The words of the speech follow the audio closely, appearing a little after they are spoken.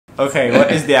Okay,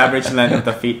 what is the average length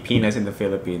of the penis in the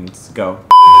Philippines? Go.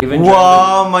 Even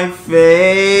wow, my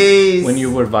face! when you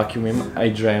were vacuuming, I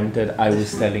dreamt that I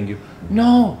was telling you,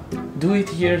 no, do it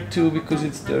here too because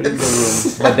it's dirty in the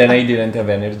room. But then I didn't have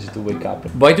energy to wake up.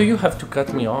 Why do you have to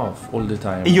cut me off all the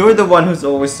time? You're the one who's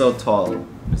always so tall.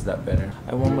 Is that better?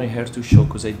 I want my hair to show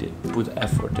because I did put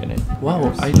effort in it.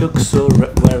 Wow, I look so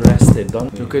well rested.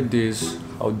 Don't look at this.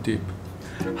 How deep.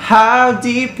 How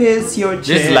deep is your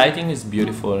chin? This lighting is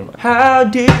beautiful. How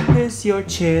deep is your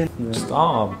chin?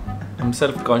 Stop. I'm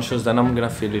self-conscious, then I'm gonna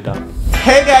fill it up.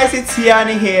 Hey guys, it's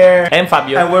Yani here. And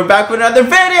Fabio. And we're back with another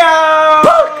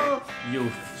video!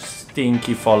 You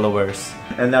stinky followers.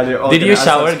 And now they're all Did you gonna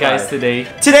shower unsubscribe. guys today?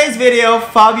 Today's video,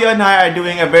 Fabio and I are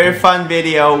doing a very fun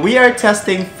video. We are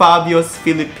testing Fabio's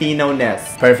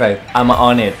Filipino-ness. Perfect. I'm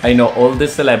on it. I know all the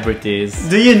celebrities.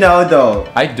 Do you know though?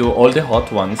 I do all the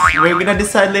hot ones. We're gonna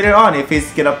decide later on if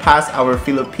he's gonna pass our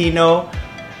Filipino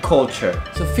culture.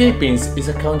 So Philippines is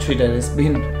a country that has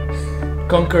been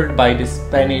conquered by the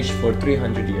Spanish for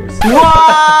 300 years.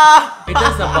 Wow! It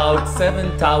has about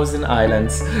 7,000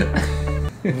 islands.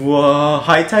 Whoa,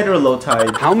 high tide or low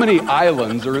tide? How many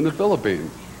islands are in the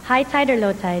Philippines? High tide or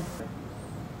low tide?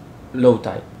 Low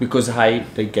tide. Because high,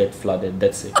 they get flooded.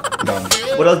 That's it. Done.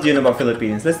 What else do you know about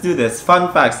Philippines? Let's do this.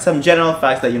 Fun facts, some general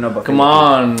facts that you know about Come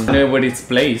Philippines. on. You know where it's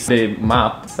placed? The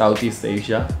map, Southeast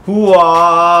Asia.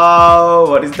 Wow!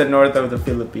 What is the north of the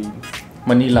Philippines?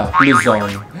 Manila,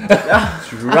 Luzon,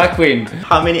 Raquin.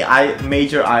 How many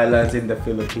major islands in the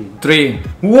Philippines? 3.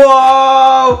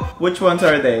 Whoa! Which ones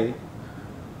are they?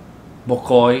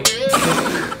 Bocoy,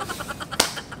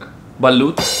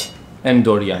 Balut, and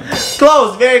Dorian.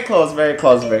 Close, very close, very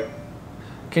close, very.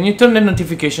 Can you turn the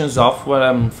notifications off while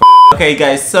I'm Okay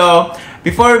guys, so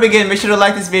before we begin, make sure to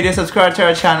like this video, subscribe to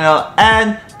our channel,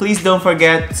 and please don't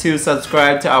forget to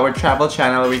subscribe to our travel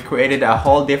channel. We created a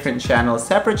whole different channel,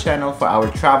 separate channel for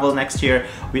our travel next year.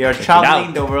 We are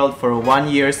traveling the world for 1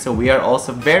 year, so we are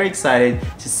also very excited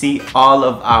to see all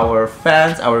of our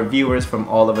fans, our viewers from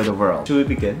all over the world. Should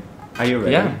we begin? Are you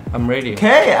ready? Yeah, I'm ready.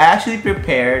 Okay, I actually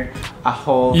prepared a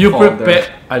whole You folder. prepare?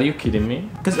 Are you kidding me?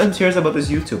 Because I'm serious about this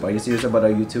YouTube. Are you serious about our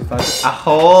YouTube, Fabio? A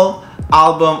whole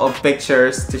album of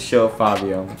pictures to show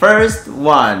Fabio. First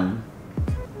one.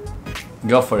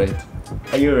 Go for it.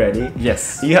 Are you ready?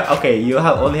 Yes. Okay, you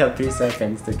only have 3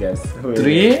 seconds to guess. Who is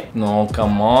it? 3? No,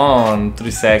 come on. 3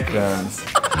 seconds.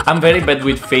 I'm very bad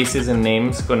with faces and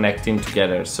names connecting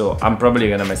together, so I'm probably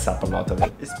gonna mess up a lot of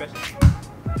it. Especially.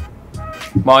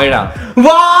 Moira.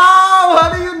 Wow!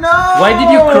 How do you know? Why did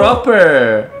you crop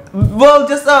her? Well,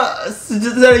 just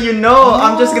so you know,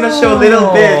 I'm just gonna show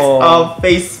little bits of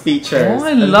face features. Oh,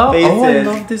 I love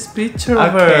this picture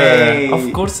of Okay. her.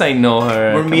 Of course I know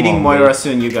her. We're Come meeting on, Moira babe.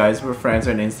 soon, you guys. We're friends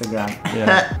on Instagram.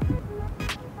 Yeah.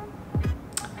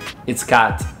 It's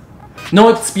cat. No,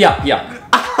 it's Pia.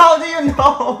 How do you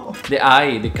know? The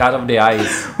eye, the cat of the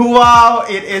eyes. Wow,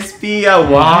 it is Pia.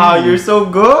 Wow, you're so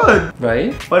good.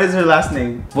 Right? What is her last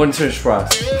name? Wunderschwass.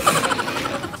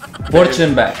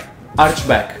 Fortuneback.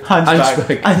 Archback.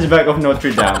 Hunchback of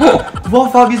Notre Dame. Wow,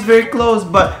 Fabio's very close,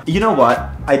 but you know what?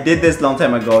 I did this long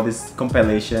time ago, this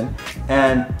compilation,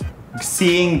 and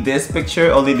seeing this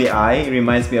picture, only the eye,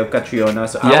 reminds me of Catriona.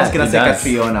 So I was gonna say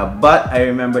Catriona, but I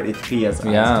remembered it's Pia's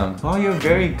eyes. Yeah. Oh, you're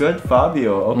very good,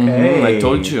 Fabio. Okay. I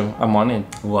told you, I'm on it.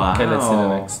 Wow. Okay, let's see the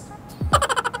next.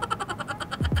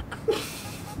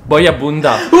 Boya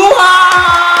Bunda.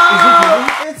 Wow!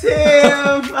 It's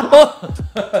him!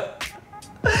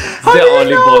 The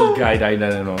only bald guy I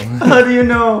don't know. How do you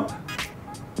know?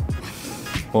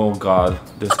 Oh god,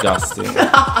 disgusting.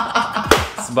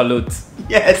 It's Balut.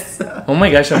 Yes. Oh my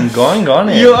gosh, I'm going on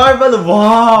it. You are, but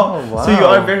wow. Oh, wow. So you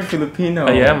are very Filipino.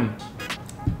 I am.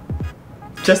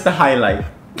 Just a highlight.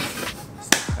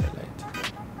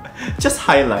 Just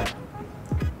highlight.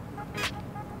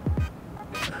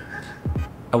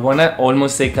 I wanna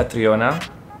almost say Catriona,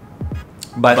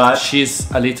 but she's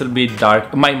a little bit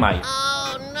dark. My.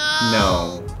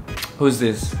 No. Who's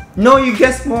this? No, you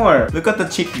guess more. Look at the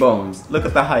cheekbones. Look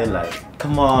at the highlight.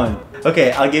 Come on.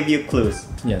 Okay, I'll give you clues.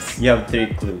 Yes. You have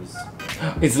 3 clues.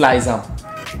 It's Liza.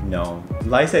 No.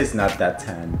 Liza is not that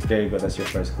tan. There you go, that's your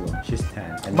first clue. She's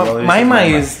tan. And But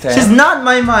Maymay is tan. She's not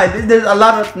Maymay. There's a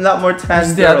lot more tan.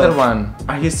 Who's the other one?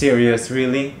 Are you serious?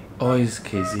 Really? Oh, it's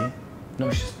Casey. No,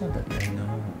 she's not that tan. No.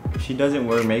 She doesn't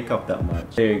wear makeup that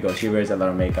much. There you go. She wears a lot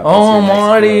of makeup. Oh,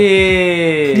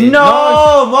 Mori!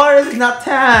 No! Mori is not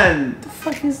tan! What the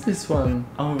fuck is this one?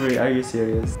 Oh, really? Are you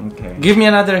serious? Okay. Give me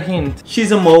another hint.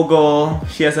 She's a mogul.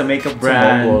 She has a makeup brand.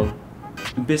 It's a mogul.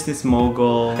 Business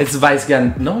mogul. It's Vice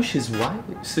Gun. No, she's white.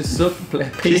 She's so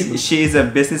plain. She is a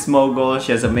business mogul.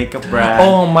 She has a makeup brand.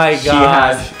 Oh my She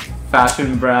gosh. has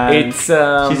fashion brand. It's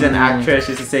she's an actress.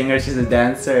 She's a singer. She's a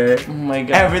dancer. Oh my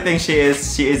god. Everything she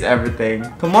is everything.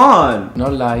 Come on. No,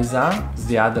 Liza. It's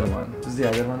the other one. Who's the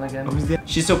other one again?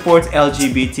 She supports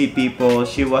LGBT people.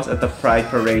 She was at the Pride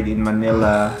Parade in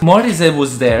Manila. Morissette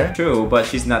was there. True, but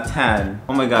she's not tan.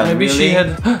 Oh my god, Maybe really? she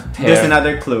had There's hair.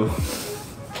 another clue.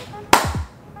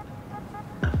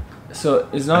 So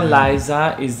it's not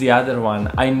Liza, it's the other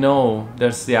one. I know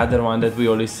there's the other one that we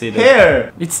always see. That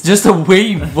Hair! It's just a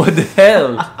wave. What the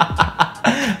hell?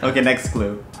 Okay, next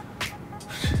clue.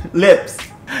 Lips.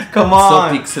 Come So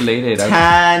on. pixelated.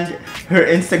 Tanned. Her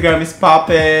Instagram is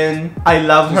poppin'. I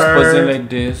love Just posing her. like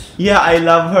this. Yeah, I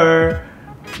love her.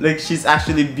 Like, she's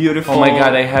actually beautiful. Oh my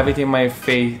god, I have it in my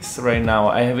face right now.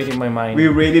 I have it in my mind. We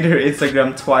rated her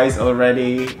Instagram twice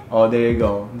already. Oh, there you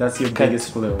go. That's your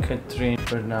biggest clue. Catherine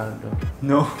Bernardo.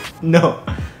 No, no.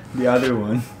 The other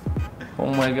one.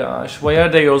 Oh my gosh, why are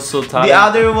they all so The talented?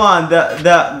 other one.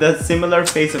 The similar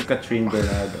face of Catherine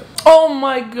Bernardo. Oh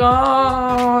my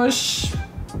gosh!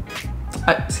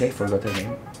 I forgot her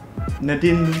name.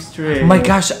 Nadine Lustre. Oh my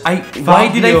gosh, why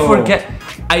did I Fabio. forget?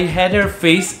 I had her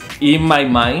face in my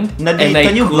mind. Nadine, and I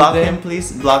can you block couldn't- him,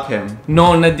 please? Block him.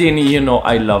 No, Nadine, you know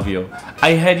I love you.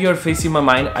 I had your face in my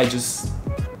mind. I just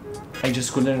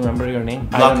couldn't remember your name.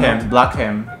 I Block don't him. know. Block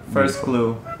him. First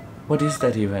clue. What is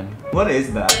that even? What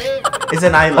is that? It's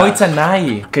an eyelash. Oh, it's an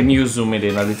eye. Can you zoom it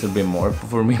in a little bit more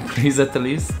for me, please, at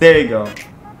least? There you go.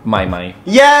 My.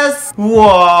 Yes!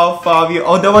 Wow, Fabio.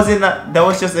 Oh, that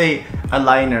was just a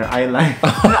liner, eyeliner.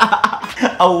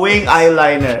 A wing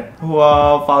eyeliner.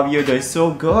 Wow, Fabio, they're so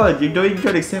good. You're doing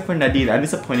good except for Nadine. I'm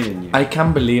disappointed in you. I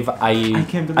can't believe I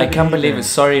can't believe it it.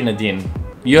 Sorry, Nadine.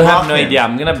 You Block have no him. idea.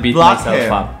 I'm gonna beat Block myself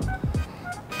him. up.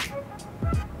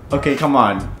 Okay, come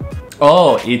on.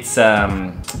 Oh, it's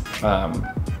the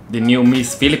new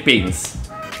Miss Philippines.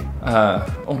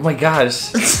 Oh my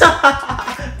gosh.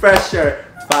 Pressure.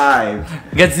 5.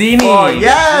 Gazzini. 4.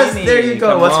 Yes! Gazzini. There you go.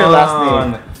 Come What's her last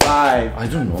on. name? 5. I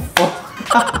don't know.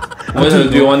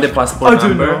 Do you want the passport I don't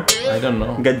number? know. I don't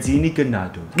know. Gazzini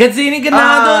Ganado. Gazzini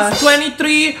Ganados,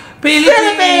 23,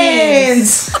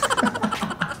 Philippines.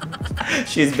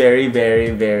 She's very,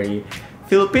 very, very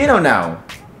Filipino now.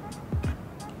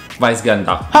 Vice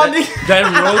Ganda. How do you,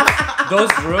 Those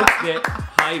roads, the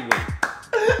highway.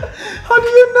 how do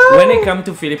you know? When I come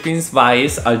to Philippines,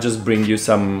 Vice, I'll just bring you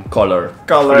some color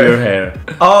Color. for your hair.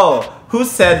 Oh, who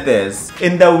said this?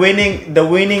 In the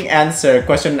winning answer,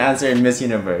 question and answer in Miss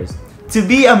Universe. To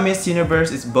be a Miss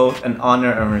Universe is both an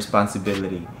honor and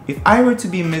responsibility. If I were to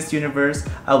be Miss Universe,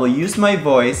 I will use my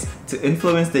voice to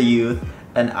influence the youth,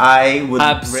 and I would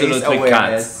raise Absolutely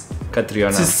awareness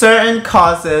Catriona. to certain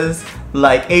causes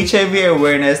like HIV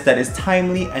awareness that is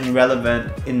timely and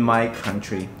relevant in my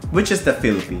country, which is the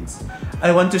Philippines.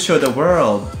 I want to show the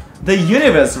world, the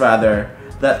universe rather,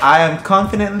 that I am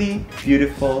confidently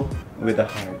beautiful with a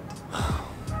heart.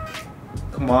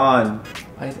 Come on.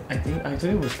 I thought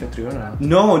it was Catriona.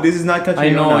 No, this is not Catriona. I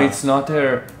know, it's not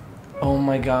her. Oh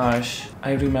my gosh.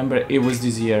 I remember it was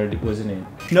this year, wasn't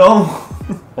it? No.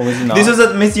 Or was it not? This was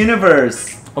at Miss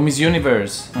Universe. Oh, Miss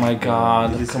Universe. Oh my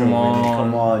god, This is come her winning. on.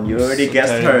 Come on, you already So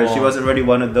guessed her. terrible. She was already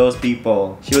one of those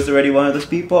people. She was already one of those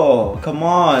people. Come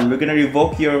on, we're gonna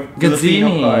revoke your Filipino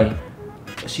Gazzini.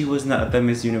 card. She was not at the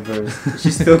Miss Universe.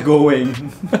 She's still going.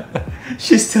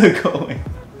 She's still going.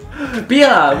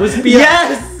 Pia! Was Pia?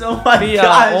 Yes! Oh my Pia!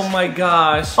 gosh! Oh my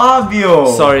gosh. Fabio!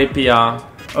 Sorry, Pia.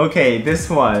 Okay, this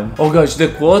one. Oh gosh, the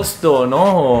quotes though,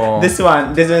 no. This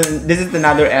is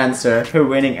another answer. Her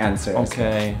winning answer.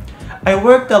 Okay. I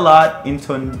worked a lot in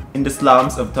the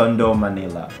slums of Tondo,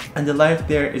 Manila, and the life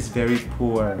there is very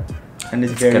poor and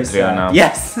it's very Catriona. sad.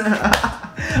 Yes.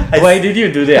 Why did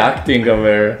you do the acting of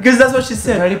her? Because that's what she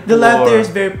said. Very The life poor. there is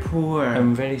very poor.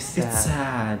 I'm very sad. It's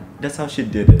sad. That's how she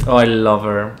did it. Oh, I love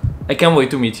her. I can't wait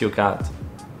to meet you, Kat.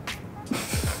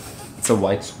 It's a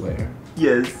white square.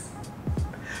 Yes.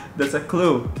 That's a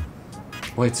clue.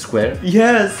 White square?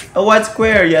 Yes, a white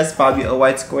square. Yes, Fabio, a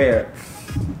white square.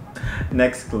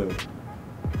 Next clue.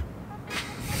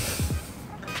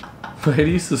 Why are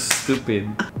you so stupid?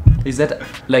 Is that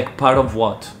like part of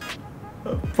what?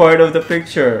 Part of the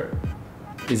picture.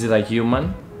 Is it like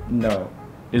human? No.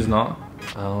 Is not?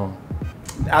 Oh.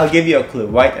 I'll give you a clue.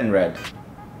 White and red.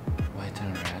 White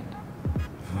and red.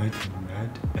 White and red.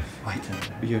 White and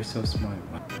red. You're so smart.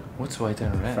 What's white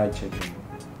and red? Fried chicken.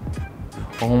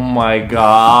 Oh my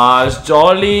gosh,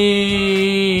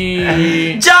 Jolly!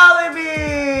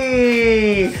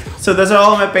 Jollibee! So So those are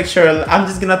all my picture. I'm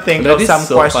just gonna think That of is some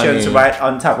so questions funny. right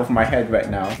on top of my head right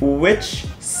now. Which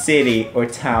city or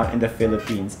town in the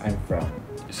Philippines I'm from?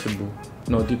 Cebu.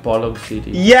 No, Dipolog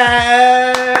City.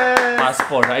 Yes!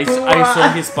 Passport. I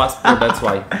saw his passport, that's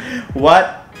why.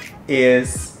 What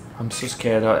is... I'm so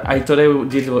scared. I thought I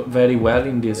did very well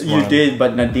in this one. You did,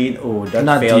 but Nadine, oh, that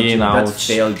Nadine, failed you. That ouch.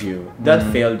 failed you. That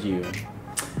failed you.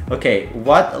 Okay,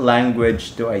 what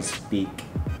language do I speak?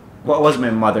 What was my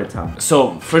mother tongue?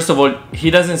 So, first of all, he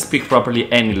doesn't speak properly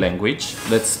any language.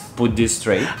 Let's put this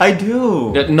straight. I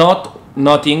do.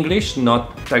 Not English,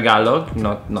 not Tagalog,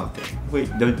 not nothing. Wait,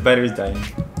 the battery's dying.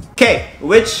 Okay,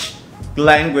 which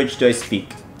language do I speak?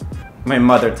 My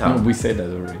mother tongue. We said that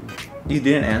already. You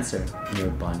didn't answer. You're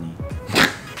bunny.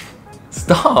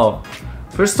 Stop.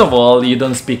 First of all, you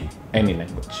don't speak any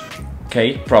language.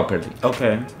 Okay? Properly.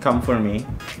 Okay, come for me.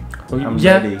 I'm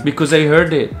yeah, ready. because I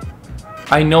heard it.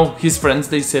 I know his friends,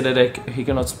 they said that he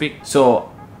cannot speak. So,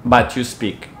 but you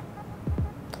speak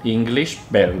English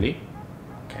barely.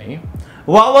 Okay.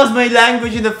 What was my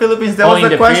language in the Philippines? That was in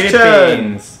the question.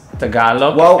 Philippines,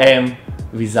 Tagalog Wow. and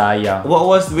Visaya.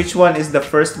 Which one is the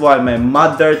first one? My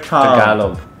mother tongue.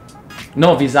 Tagalog.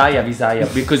 No, Visaya.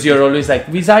 Because you're always like,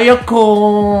 Visaya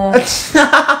ko.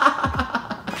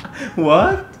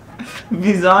 What?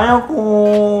 Visaya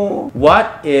ko.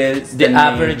 What is The name?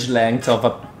 average length of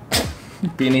a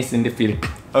penis in the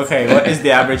Philippines. Okay, what is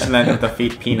the average length of the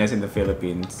penis in the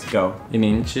Philippines? Go. In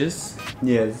inches?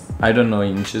 Yes. I don't know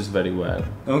inches very well.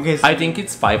 Okay, so I think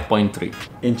it's 5.3.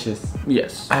 inches.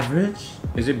 Yes. Average?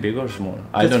 Is it big or small?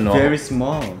 I That's don't know. very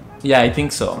small. Yeah, I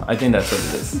think so. I think that's what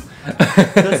it is.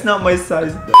 That's not my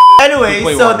size. Anyway,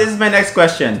 Wait, so what? this is my next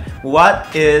question.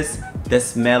 What is the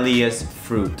smelliest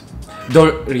fruit?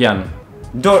 Dorian.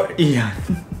 Dorian.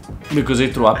 Because I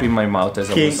threw up in my mouth as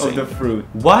I King was saying. of the fruit.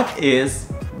 What is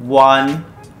one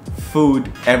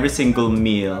food every single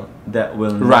meal that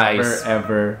will Rice. never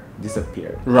ever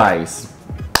disappear? Rice.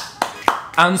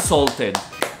 Unsalted.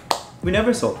 We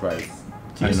never salt rice.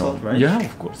 Do you I know. salt rice? Yeah,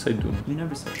 of course I do. You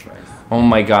never salt rice. Oh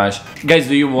my gosh. Guys,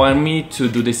 do you want me to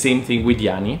do the same thing with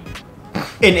Yani?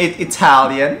 In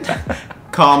Italian.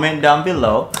 Comment down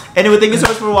below. Anyway, thank you so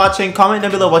much for watching. Comment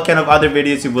down below what kind of other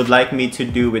videos you would like me to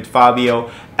do with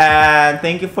Fabio. And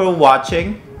thank you for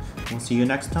watching. We'll see you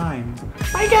next time.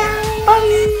 Bye guys!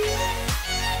 Bye!